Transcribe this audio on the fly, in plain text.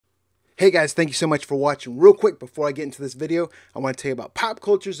Hey guys, thank you so much for watching. Real quick, before I get into this video, I want to tell you about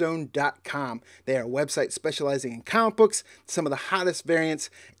popculturezone.com. They are a website specializing in comic books, some of the hottest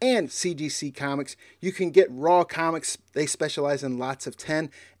variants, and CGC comics. You can get raw comics. They specialize in lots of 10.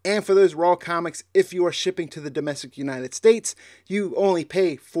 And for those raw comics, if you are shipping to the domestic United States, you only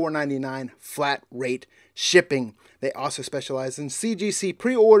pay $4.99 flat rate shipping. They also specialize in CGC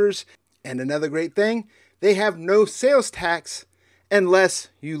pre-orders. And another great thing, they have no sales tax unless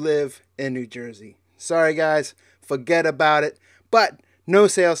you live in New Jersey. Sorry guys, forget about it. But no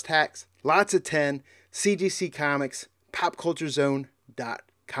sales tax, lots of 10, CGC Comics,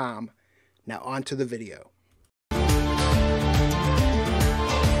 popculturezone.com. Now on to the video.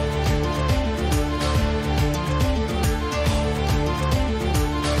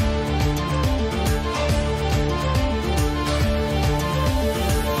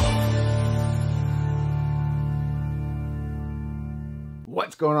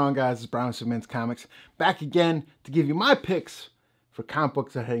 What's going on, guys? It's Brown Superman's Comics, back again to give you my picks for comic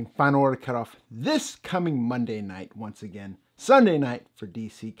books that are hitting Final Order Cutoff this coming Monday night, once again, Sunday night for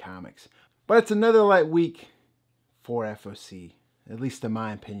DC Comics. But it's another light week for FOC, at least in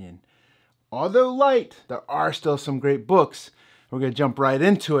my opinion. Although light, there are still some great books. We're going to jump right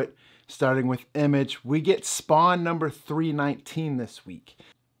into it, starting with Image. We get Spawn number 319 this week.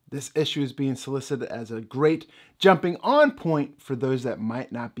 This issue is being solicited as a great jumping on point for those that might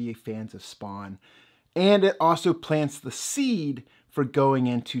not be fans of Spawn. And it also plants the seed for going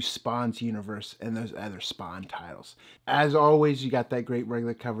into Spawn's universe and those other Spawn titles. As always, you got that great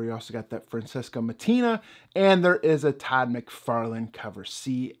regular cover. You also got that Francesco Mattina, and there is a Todd McFarlane cover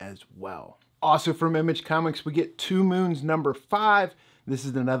C as well. Also from Image Comics, we get Two Moons number 5. This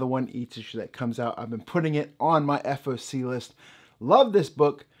is another one, each issue that comes out. I've been putting it on my FOC list. Love this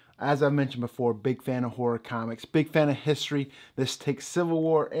book. As I mentioned before, big fan of horror comics, big fan of history. This takes Civil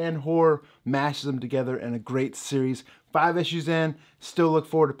War and horror, mashes them together in a great series. 5 issues in, still look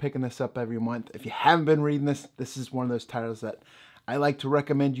forward to picking this up every month. If you haven't been reading this, this is one of those titles that I like to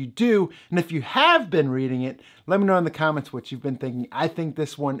recommend you do. And if you have been reading it, let me know in the comments what you've been thinking. I think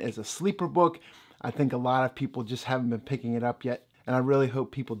this one is a sleeper book. I think a lot of people just haven't been picking it up yet. And I really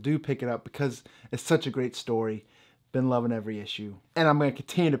hope people do pick it up because it's such a great story. Been loving every issue, and I'm going to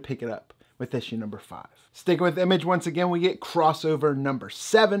continue to pick it up with issue number 5. Sticking with Image once again, we get Crossover number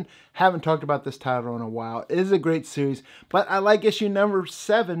 7. Haven't talked about this title in a while. It is a great series, but I like issue number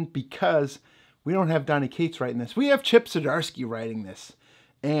 7 because we don't have Donny Cates writing this. We have Chip Zdarsky writing this,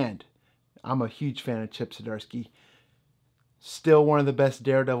 and I'm a huge fan of Chip Zdarsky. Still one of the best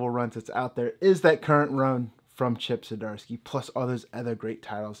Daredevil runs that's out there is that current run from Chip Zdarsky, plus all those other great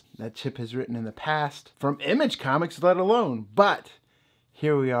titles that Chip has written in the past, from Image Comics let alone. But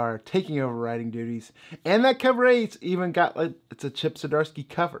here we are, taking over writing duties, and that cover eight's even got, it's a Chip Zdarsky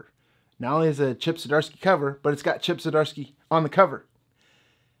cover. Not only is it a Chip Zdarsky cover, but it's got Chip Zdarsky on the cover.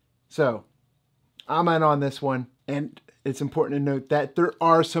 So, I'm in on this one, and it's important to note that there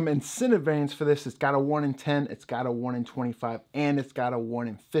are some incentive variants for this. It's got a 1 in 10, it's got a 1 in 25, and it's got a 1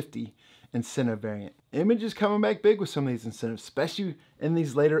 in 50 incentive variant. Image is coming back big with some of these incentives, especially in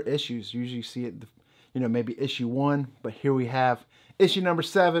these later issues. Usually you see it, maybe issue 1, but here we have issue number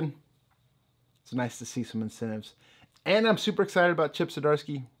 7. It's nice to see some incentives. And I'm super excited about Chip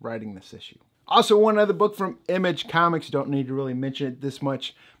Zdarsky writing this issue. Also, one other book from Image Comics. Don't need to really mention it this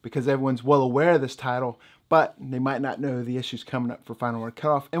much because everyone's well aware of this title, but they might not know the issues coming up for Final Order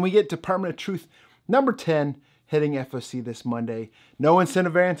Cutoff. And we get Department of Truth number 10, hitting FOC this Monday. No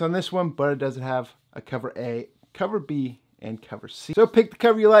incentive variants on this one, but it does have a cover A, cover B, and cover C. So pick the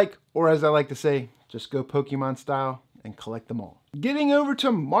cover you like, or as I like to say, just go Pokemon style and collect them all. Getting over to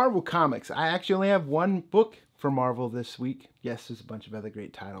Marvel Comics. I actually only have one book for Marvel this week. Yes, there's a bunch of other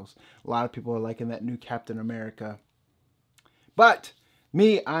great titles. A lot of people are liking that new Captain America. But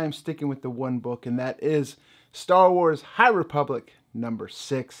me, I'm sticking with the one book, and that is Star Wars High Republic number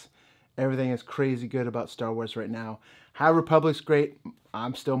 6. Everything is crazy good about Star Wars right now. High Republic's great.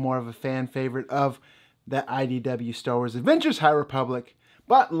 I'm still more of a fan favorite of that IDW Star Wars Adventures High Republic,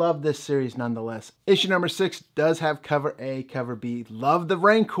 but love this series nonetheless. Issue number 6 does have cover A, cover B. Love the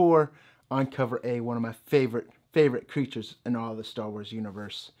Rancor on cover A, one of my favorite creatures in all of the Star Wars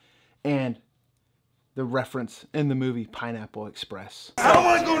universe. And the reference in the movie Pineapple Express. I don't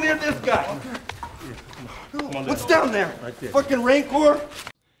want to go near this guy. What's down there? Right there. Fucking Rancor?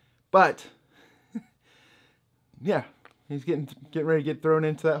 But, yeah, he's getting ready to get thrown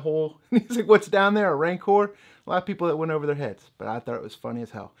into that hole. He's like, what's down there, a Rancor? A lot of people that went over their heads, but I thought it was funny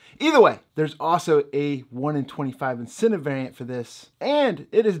as hell. Either way, there's also a 1 in 25 incentive variant for this, and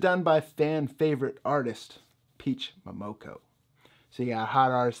it is done by fan favorite artist, Peach Momoko. So you got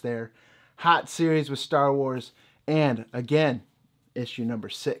hot artists there, hot series with Star Wars, and again, issue number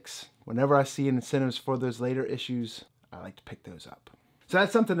 6. Whenever I see incentives for those later issues, I like to pick those up. So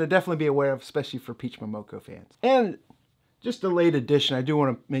that's something to definitely be aware of, especially for Peach Momoko fans. And just a late edition I do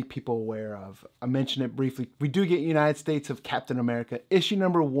want to make people aware of. I mentioned it briefly. We do get United States of Captain America, issue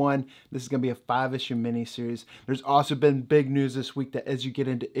number 1. This is going to be a 5-issue miniseries. There's also been big news this week that as you get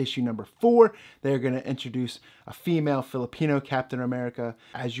into issue number 4, they're going to introduce a female Filipino Captain America.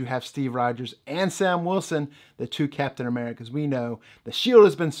 As you have Steve Rogers and Sam Wilson, the 2 Captain Americas. We know the shield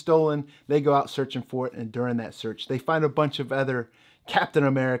has been stolen. They go out searching for it, and during that search, they find a bunch of other Captain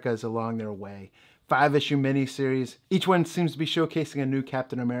Americas along their way. 5-issue miniseries. Each one seems to be showcasing a new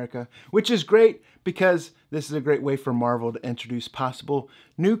Captain America, which is great because this is a great way for Marvel to introduce possible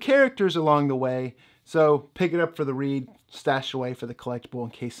new characters along the way. So pick it up for the read, stash away for the collectible in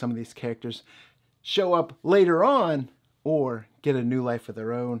case some of these characters show up later on or get a new life of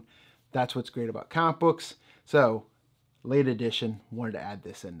their own. That's what's great about comic books. So late edition, wanted to add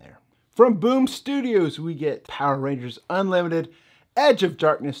this in there. From Boom Studios, we get Power Rangers Unlimited, Edge of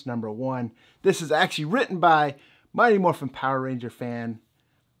Darkness number 1. This is actually written by Mighty Morphin Power Ranger fan,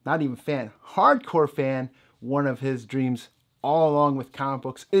 not even fan, hardcore fan. One of his dreams all along with comic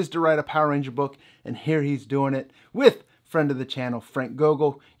books is to write a Power Ranger book, and here he's doing it with friend of the channel, Frank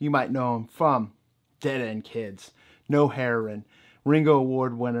Gogol. You might know him from Dead End Kids, No Heroin, Ringo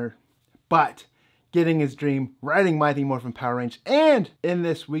Award winner, but getting his dream, writing Mighty Morphin Power Rangers, and in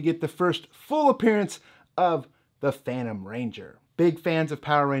this we get the first full appearance of the Phantom Ranger. Big fans of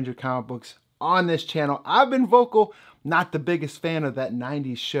Power Ranger comic books on this channel. I've been vocal, not the biggest fan of that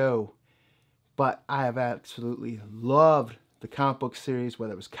 90s show, but I have absolutely loved the comic book series,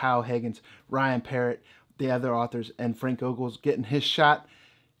 whether it was Kyle Higgins, Ryan Parrott, the other authors, and Frank Gogol's getting his shot.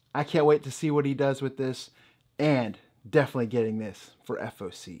 I can't wait to see what he does with this, and definitely getting this for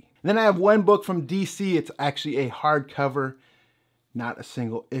FOC. And then I have one book from DC. It's actually a hardcover, not a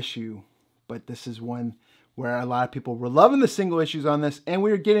single issue, but this is one where a lot of people were loving the single issues on this, and we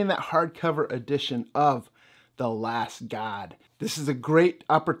were getting that hardcover edition of The Last God. This is a great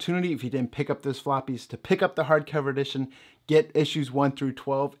opportunity, if you didn't pick up those floppies, to pick up the hardcover edition, get issues 1 through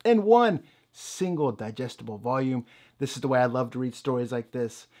 12 in one single digestible volume. This is the way I love to read stories like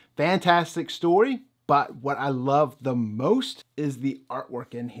this. Fantastic story, but what I love the most is the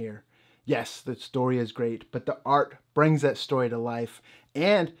artwork in here. Yes, the story is great, but the art brings that story to life,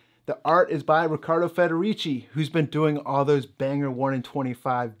 and the art is by Riccardo Federici, who's been doing all those banger 1 in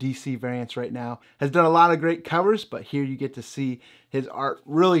 25 DC variants right now. Has done a lot of great covers, but here you get to see his art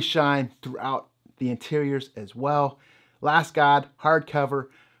really shine throughout the interiors as well. Last God, hardcover,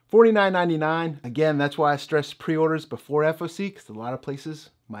 $49.99. Again, that's why I stress pre-orders before FOC, because a lot of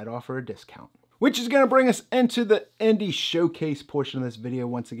places might offer a discount. Which is going to bring us into the indie showcase portion of this video.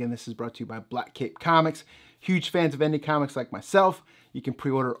 Once again, this is brought to you by Black Cape Comics. Huge fans of indie comics like myself. You can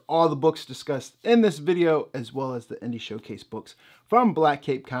pre-order all the books discussed in this video, as well as the indie showcase books from Black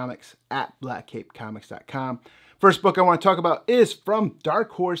Cape Comics at blackcapecomics.com. First book I want to talk about is from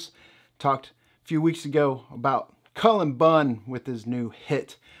Dark Horse. Talked a few weeks ago about Cullen Bunn with his new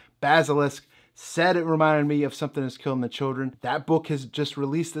hit, Basilisk. Said it reminded me of Something Is Killing the Children. That book has just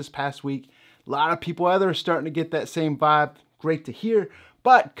released this past week. A lot of people out there are starting to get that same vibe. Great to hear.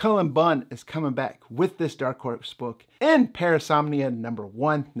 But Cullen Bunn is coming back with this Dark Horse book in Parasomnia number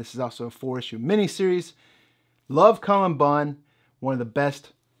 1. This is also a 4-issue miniseries. Love Cullen Bunn, one of the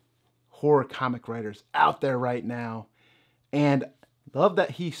best horror comic writers out there right now. And love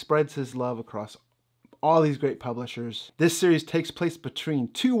that he spreads his love across all these great publishers. This series takes place between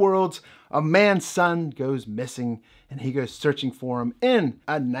 2 worlds. A man's son goes missing, and he goes searching for him in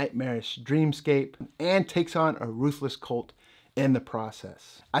a nightmarish dreamscape and takes on a ruthless cult in the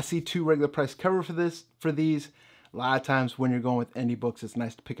process. I see 2 regular price cover for these. A lot of times when you're going with indie books, it's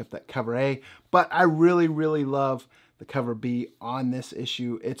nice to pick up that cover A, but I really love the cover B on this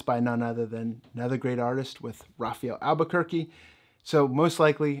issue. It's by none other than another great artist with Raphael Albuquerque. So most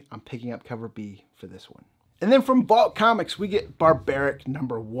likely I'm picking up cover B for this one. And then from Vault Comics, we get Barbaric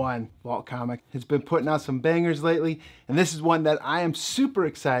number 1. Vault Comic has been putting out some bangers lately, and this is one that I am super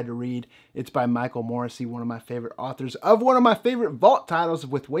excited to read. It's by Michael Morrissey, one of my favorite authors of one of my favorite Vault titles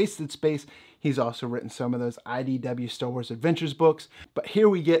with Wasted Space. He's also written some of those IDW Star Wars Adventures books. But here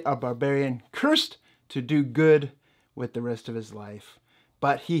we get a barbarian cursed to do good with the rest of his life.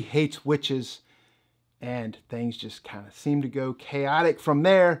 But he hates witches, and things just kind of seem to go chaotic from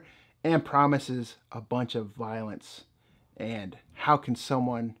there, and promises a bunch of violence. And how can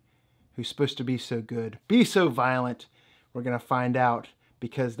someone who's supposed to be so good be so violent? We're going to find out,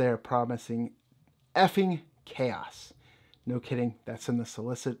 because they're promising effing chaos. No kidding, that's in the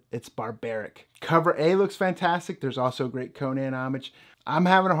solicit. It's barbaric. Cover A looks fantastic. There's also a great Conan homage. I'm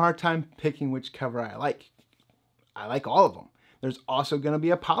having a hard time picking which cover I like. I like all of them. There's also going to be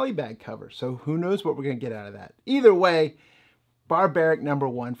a polybag cover, so who knows what we're going to get out of that. Either way, barbaric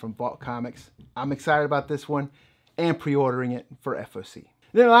 #1 from Vault Comics. I'm excited about this one and pre-ordering it for FOC.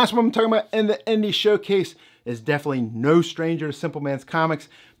 Then the last one I'm talking about in the Indie Showcase is definitely no stranger to Simple Man's Comics.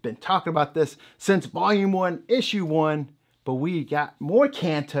 Been talking about this since Volume 1, Issue 1, but we got more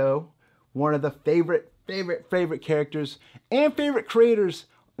Kanto, one of the favorite characters and favorite creators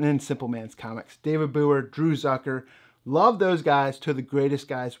in Simple Man's Comics. David Booher, Drew Zucker, love those guys, two of the greatest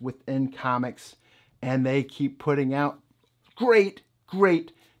guys within comics, and they keep putting out great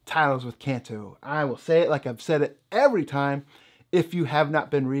titles with Kanto. I will say it like I've said it every time. If you have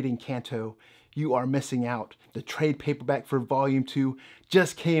not been reading Kanto, you are missing out. The trade paperback for Volume 2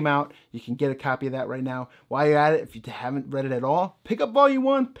 just came out. You can get a copy of that right now. While you're at it, if you haven't read it at all, pick up Volume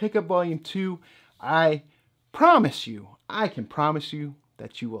 1, pick up Volume 2. I can promise you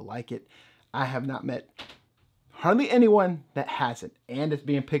that you will like it. I have not met hardly anyone that hasn't, and it's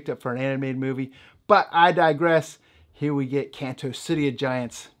being picked up for an animated movie, but I digress. Here we get Kanto City of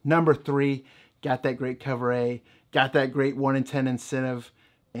Giants, #3. Got that great cover A, got that great 1 in 10 incentive,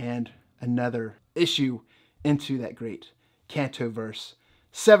 and another issue into that great Kanto verse.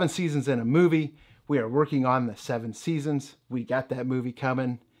 7 seasons in a movie. We are working on the 7 seasons. We got that movie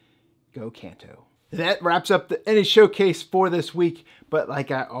coming. Go Kanto. That wraps up the Indie Showcase for this week, but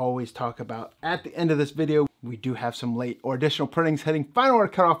like I always talk about at the end of this video, we do have some late or additional printings heading Final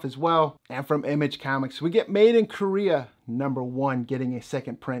Order Cutoff as well. And from Image Comics, we get Made in Korea #1 getting a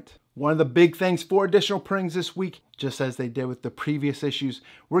second print. One of the big things for additional printings this week, just as they did with the previous issues,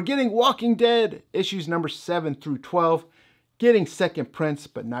 we're getting Walking Dead issues #7 through 12, getting second prints,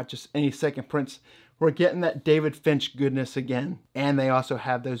 but not just any second prints. We're getting that David Finch goodness again. And they also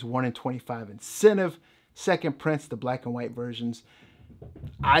have those 1 in 25 incentive second prints, the black and white versions.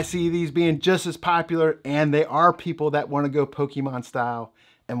 I see these being just as popular, and they are people that want to go Pokemon style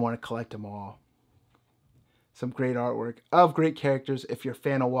and want to collect them all. Some great artwork of great characters. If you're a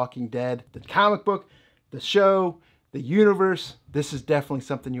fan of Walking Dead, the comic book, the show, the universe, this is definitely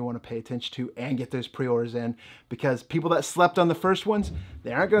something you want to pay attention to and get those pre-orders in, because people that slept on the first ones,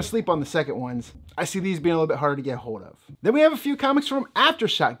 they aren't going to sleep on the second ones. I see these being a little bit harder to get a hold of. Then we have a few comics from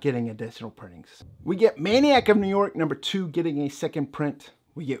Aftershock getting additional printings. We get Maniac of New York #2 getting a second print.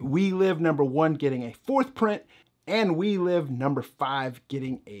 We get We Live #1 getting a 4th print, and We Live #5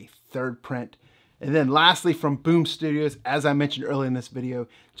 getting a 3rd print. And then lastly from Boom Studios, as I mentioned earlier in this video,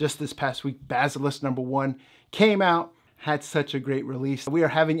 just this past week, Basilisk #1 came out, had such a great release. We are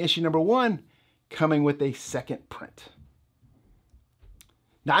having issue #1 coming with a second print.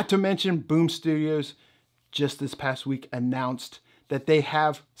 Not to mention Boom Studios just this past week announced that they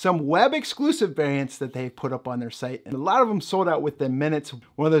have some web exclusive variants that they put up on their site. And a lot of them sold out within minutes,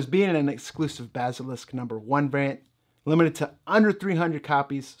 one of those being an exclusive Basilisk #1 variant. Limited to under 300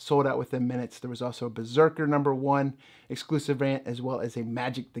 copies, sold out within minutes. There was also a Berserker #1 exclusive variant, as well as a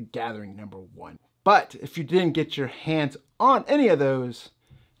Magic the Gathering #1. But if you didn't get your hands on any of those,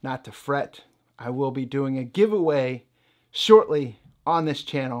 not to fret. I will be doing a giveaway shortly on this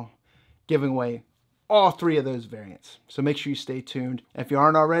channel, giving away all 3 of those variants. So make sure you stay tuned. If you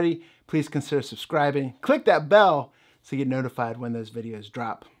aren't already, please consider subscribing. Click that bell so you get notified when those videos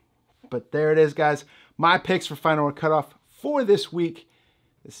drop. But there it is, guys. My picks for Final Order Cutoff for this week.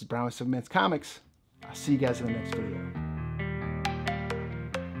 This is Brown with Simple Man's Comics. I'll see you guys in the next video.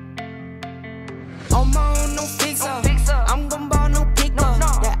 I'm on no fixer. I'm gon' ball no picker.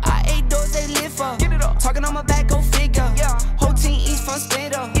 That I8 doors they live for. Talking on my back, go figure. Whole team eats fun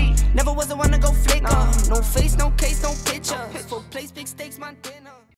spitter. Never was the one to go flicker. No face, no case, no picture. For place, big stakes, my dinner.